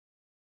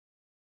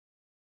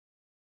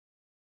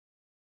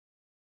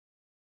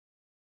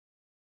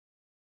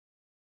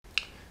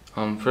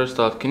First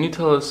off, can you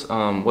tell us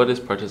what is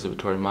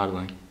participatory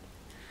modeling?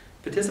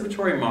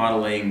 Participatory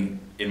modeling,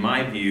 in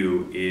my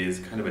view, is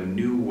kind of a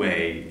new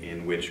way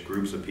in which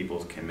groups of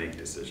people can make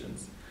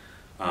decisions.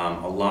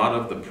 A lot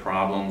of the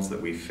problems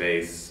that we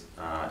face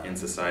in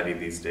society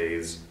these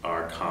days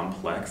are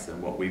complex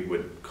and what we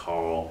would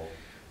call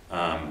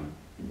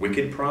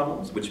wicked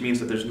problems, which means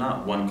that there's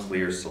not one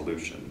clear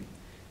solution.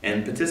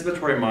 And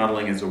participatory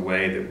modeling is a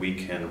way that we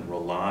can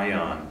rely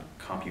on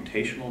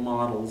computational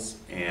models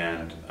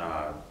and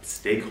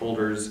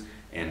stakeholders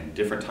and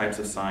different types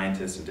of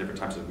scientists and different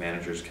types of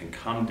managers can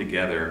come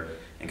together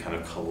and kind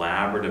of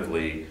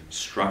collaboratively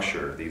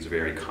structure these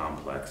very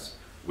complex,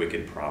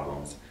 wicked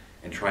problems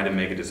and try to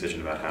make a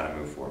decision about how to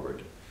move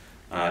forward.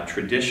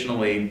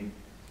 Traditionally,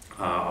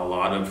 a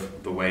lot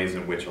of the ways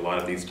in which a lot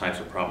of these types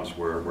of problems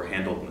were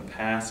handled in the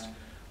past,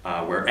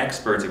 where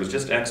experts, it was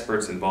just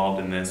experts involved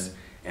in this,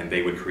 and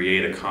they would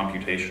create a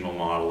computational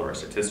model or a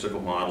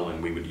statistical model,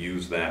 and we would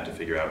use that to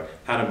figure out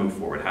how to move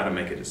forward, how to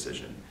make a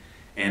decision.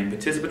 And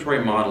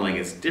participatory modeling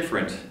is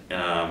different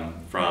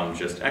from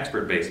just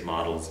expert-based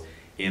models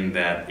in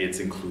that it's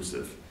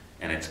inclusive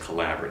and it's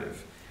collaborative.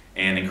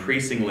 And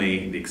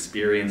increasingly, the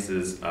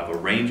experiences of a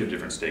range of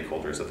different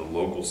stakeholders at the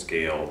local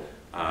scale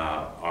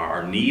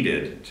are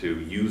needed to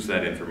use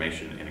that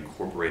information and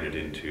incorporate it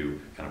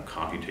into kind of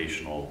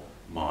computational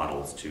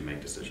models to make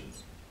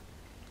decisions.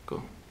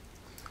 Cool.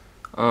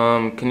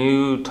 Can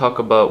you talk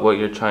about what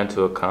you're trying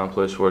to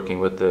accomplish working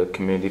with the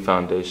community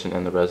foundation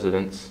and the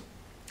residents?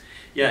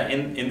 Yeah,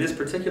 in this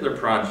particular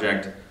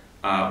project,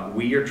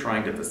 we are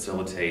trying to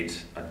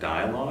facilitate a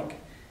dialogue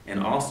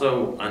and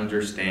also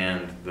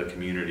understand the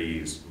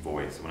community's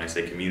voice. When I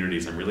say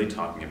communities, I'm really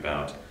talking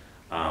about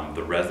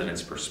the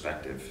residents'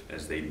 perspective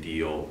as they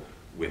deal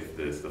with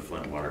the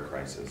Flint water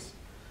crisis.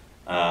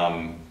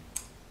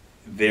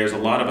 There's a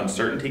lot of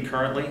uncertainty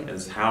currently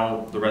as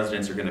how the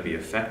residents are going to be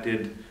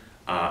affected.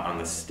 On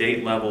the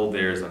state level,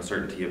 there's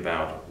uncertainty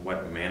about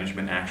what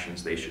management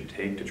actions they should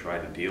take to try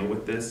to deal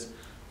with this.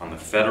 On the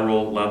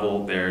federal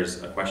level,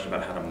 there's a question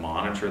about how to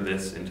monitor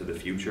this into the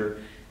future.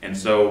 And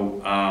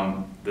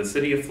so the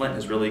city of Flint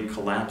has really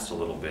collapsed a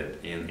little bit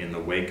in the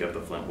wake of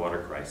the Flint water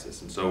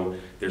crisis. And so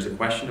there's a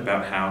question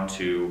about how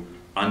to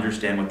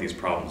understand what these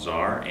problems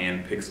are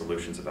and pick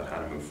solutions about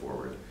how to move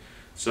forward.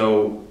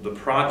 So the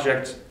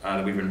project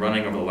that we've been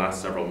running over the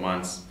last several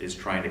months is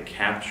trying to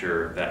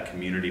capture that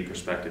community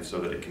perspective so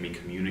that it can be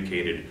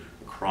communicated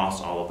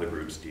across all of the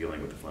groups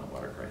dealing with the Flint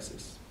water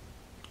crisis.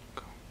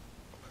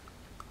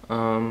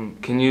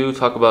 Can you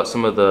talk about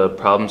some of the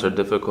problems or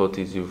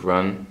difficulties you've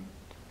run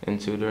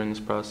into during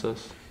this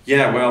process?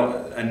 Yeah,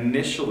 well,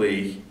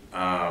 initially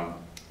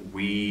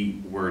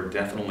we were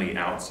definitely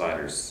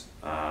outsiders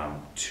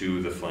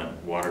to the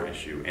Flint water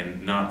issue,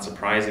 and not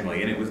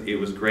surprisingly, and it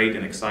was great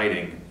and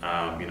exciting.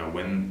 You know,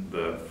 when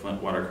the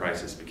Flint water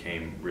crisis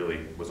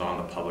was on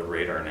the public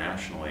radar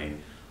nationally,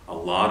 a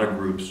lot of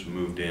groups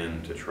moved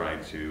in to try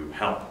to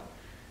help.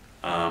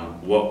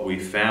 What we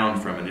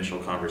found from initial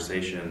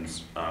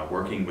conversations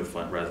working with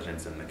Flint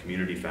residents and the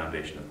Community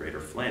Foundation of Greater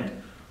Flint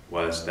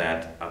was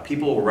that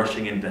people were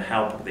rushing in to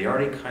help, but they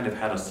already kind of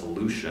had a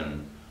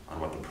solution on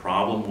what the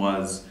problem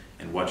was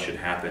and what should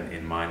happen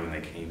in mind when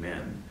they came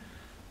in.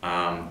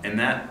 And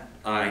that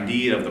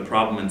idea of the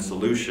problem and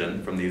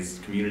solution from these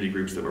community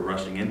groups that were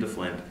rushing into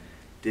Flint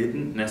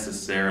didn't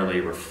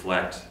necessarily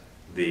reflect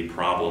the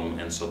problem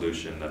and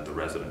solution that the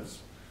residents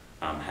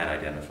had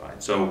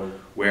identified. So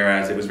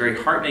whereas it was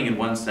very heartening in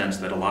one sense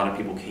that a lot of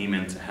people came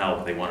in to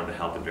help, they wanted to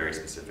help in very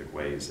specific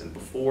ways. And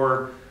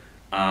before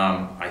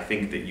I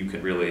think that you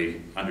could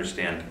really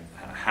understand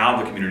how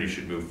the community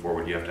should move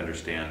forward, you have to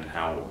understand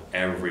how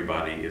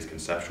everybody is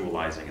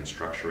conceptualizing and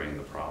structuring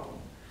the problem.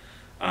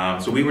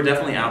 So we were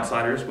definitely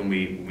outsiders when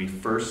we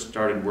first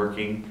started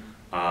working.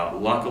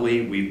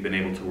 Luckily, we've been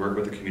able to work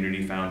with the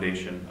Community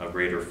Foundation of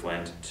Greater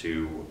Flint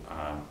to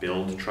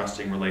build a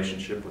trusting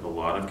relationship with a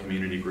lot of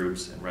community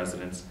groups and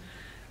residents.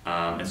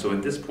 And so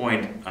at this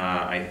point,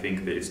 I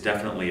think that it's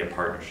definitely a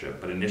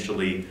partnership. But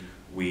initially,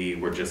 we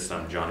were just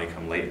some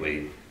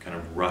Johnny-come-lately kind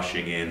of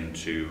rushing in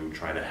to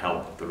try to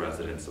help the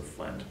residents of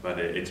Flint. But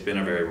it's been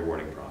a very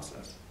rewarding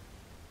process.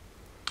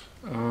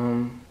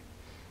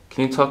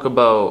 Can you talk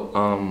about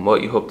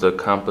what you hope to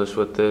accomplish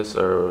with this,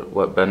 or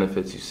what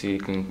benefits you see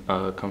can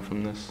come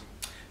from this?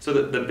 So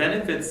the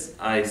benefits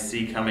I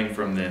see coming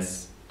from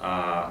this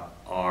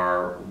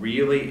are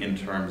really in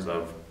terms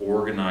of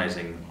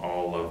organizing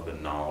all of the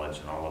knowledge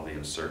and all of the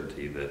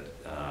uncertainty that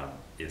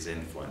is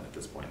in Flint at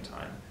this point in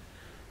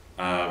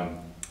time.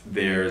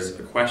 There's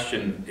a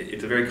question,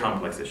 it's a very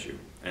complex issue,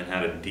 and how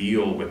to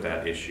deal with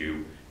that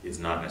issue is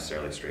not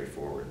necessarily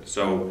straightforward.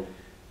 So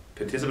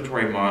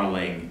participatory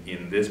modeling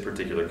in this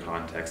particular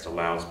context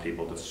allows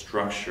people to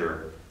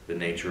structure the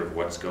nature of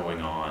what's going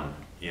on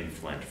in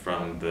Flint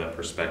from the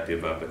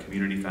perspective of the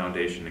Community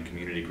Foundation and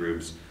community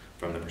groups,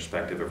 from the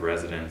perspective of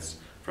residents,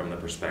 from the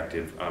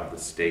perspective of the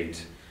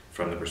state,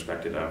 from the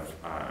perspective of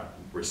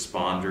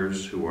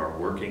responders who are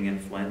working in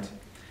Flint.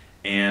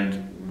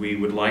 And we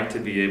would like to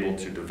be able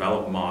to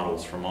develop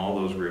models from all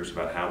those groups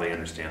about how they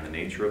understand the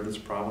nature of this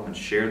problem and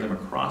share them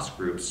across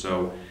groups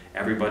so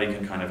everybody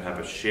can kind of have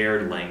a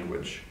shared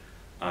language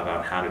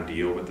about how to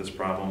deal with this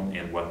problem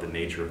and what the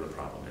nature of the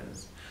problem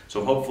is.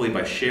 So hopefully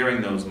by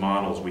sharing those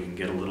models, we can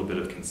get a little bit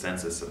of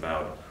consensus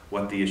about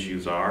what the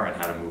issues are and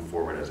how to move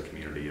forward as a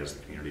community as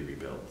the community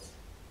rebuilds.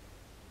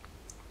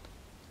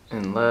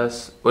 And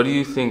last, what do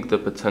you think the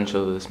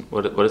potential of this,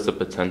 what is the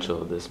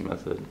potential of this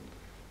method?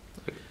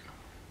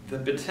 The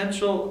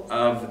potential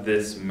of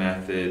this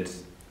method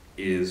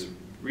is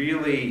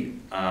really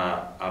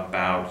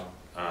about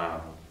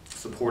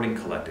supporting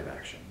collective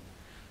action.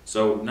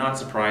 So not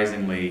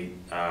surprisingly,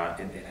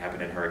 it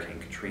happened in Hurricane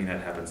Katrina,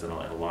 it happens in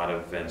a lot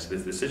of events.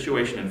 The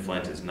situation in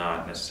Flint is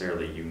not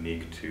necessarily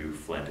unique to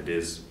Flint. It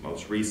is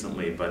most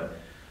recently, but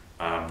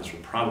this will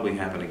probably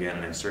happen again,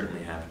 and it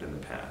certainly happened in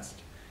the past.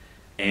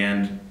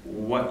 And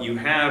what you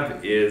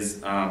have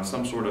is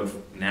some sort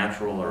of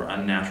natural or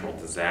unnatural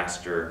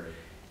disaster,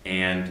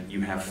 and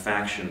you have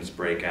factions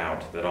break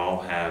out that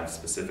all have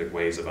specific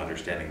ways of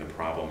understanding the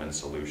problem and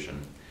solution.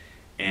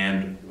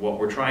 And what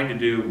we're trying to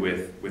do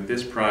with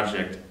this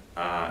project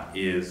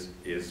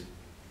is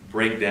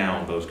break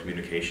down those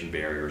communication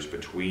barriers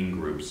between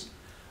groups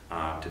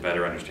to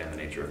better understand the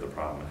nature of the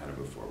problem and how to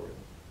move forward.